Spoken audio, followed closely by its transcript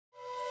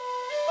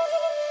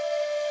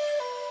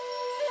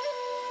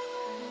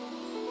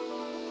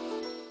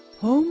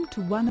Home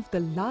to one of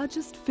the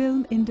largest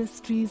film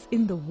industries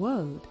in the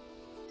world,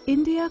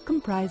 India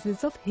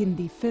comprises of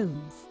Hindi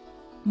films,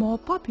 more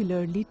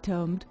popularly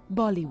termed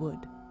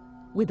Bollywood,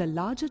 with a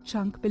larger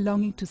chunk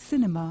belonging to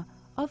cinema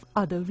of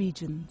other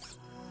regions.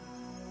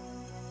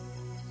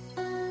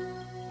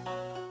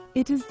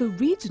 It is the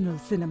regional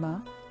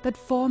cinema that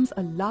forms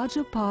a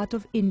larger part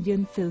of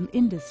Indian film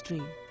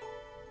industry,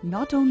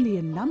 not only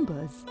in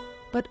numbers,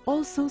 but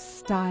also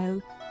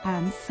style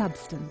and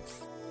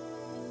substance.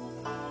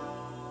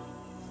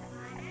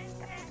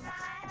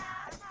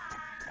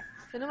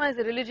 Cinema is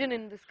a religion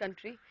in this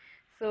country,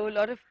 so a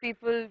lot of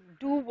people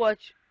do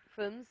watch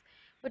films.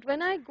 But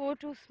when I go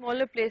to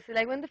smaller places,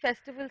 like when the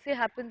festival say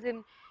happens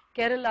in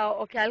Kerala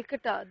or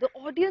Calcutta, the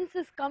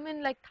audiences come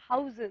in like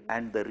thousands.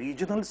 And the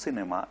regional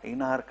cinema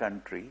in our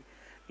country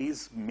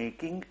is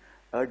making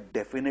a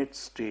definite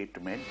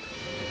statement.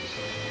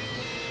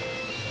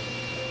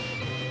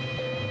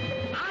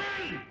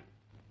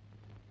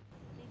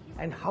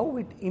 And how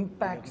it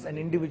impacts an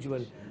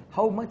individual,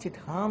 how much it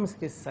harms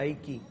his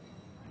psyche,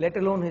 let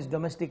alone his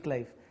domestic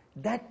life.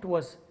 That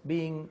was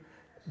being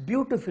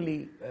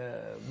beautifully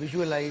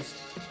visualized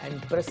and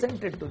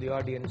presented to the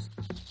audience.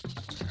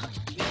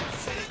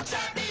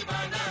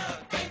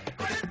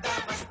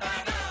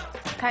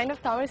 Kind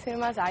of Tamil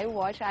cinemas I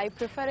watch, I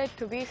prefer it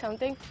to be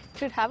something,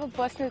 should have a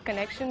personal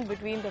connection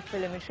between the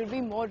film. It should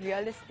be more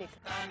realistic.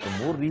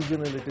 The more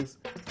regional it is,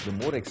 the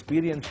more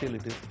experiential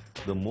it is,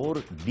 the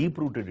more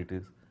deep-rooted it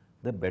is,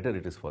 the better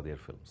it is for their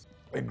films.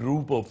 A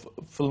group of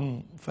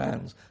film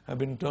fans have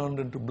been turned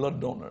into blood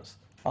donors,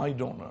 eye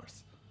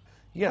donors.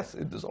 Yes,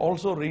 it is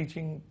also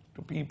reaching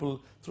to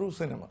people through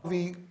cinema.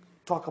 We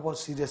talk about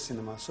serious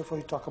cinema, so if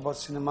we talk about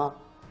cinema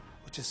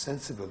which is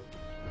sensible.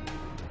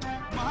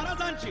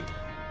 महाराजांची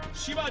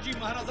शिवाजी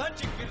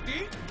महाराजांची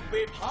कीर्ती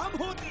बेफाम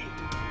होती.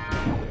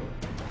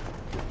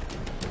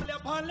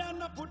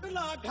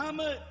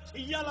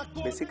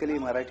 Basically,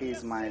 Marathi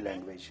is my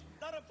language,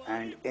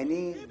 and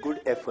any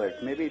good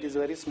effort, maybe it is a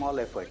very small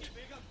effort,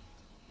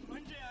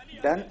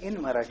 done in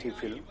Marathi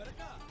film,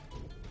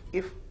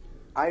 if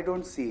I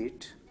don't see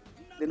it,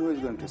 then who is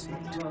going to see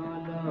it?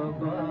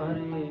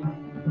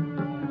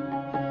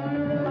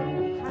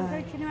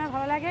 Cinema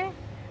ভালো লাগে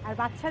আর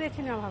বাচ্চাদের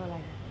cinema ভালো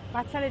লাগে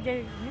বাচ্চাদের যে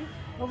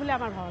ওগুলো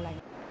আমার ভালো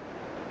লাগে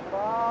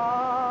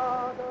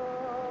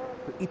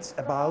It's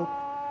about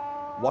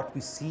what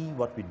we see,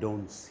 what we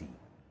don't see.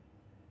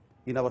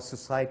 In our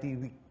society,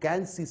 we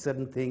can see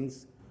certain things,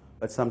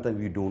 but sometimes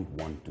we don't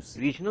want to see.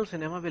 Regional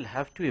cinema will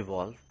have to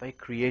evolve by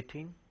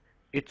creating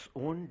its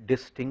own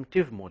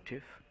distinctive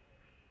motif,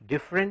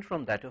 different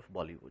from that of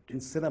Bollywood. In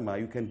cinema,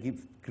 you can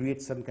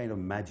create some kind of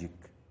magic.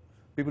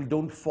 People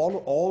don't follow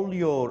all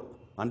your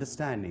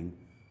understanding,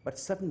 but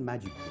certain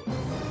magic works.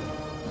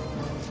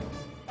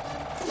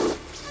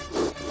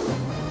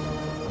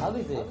 How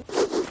is it?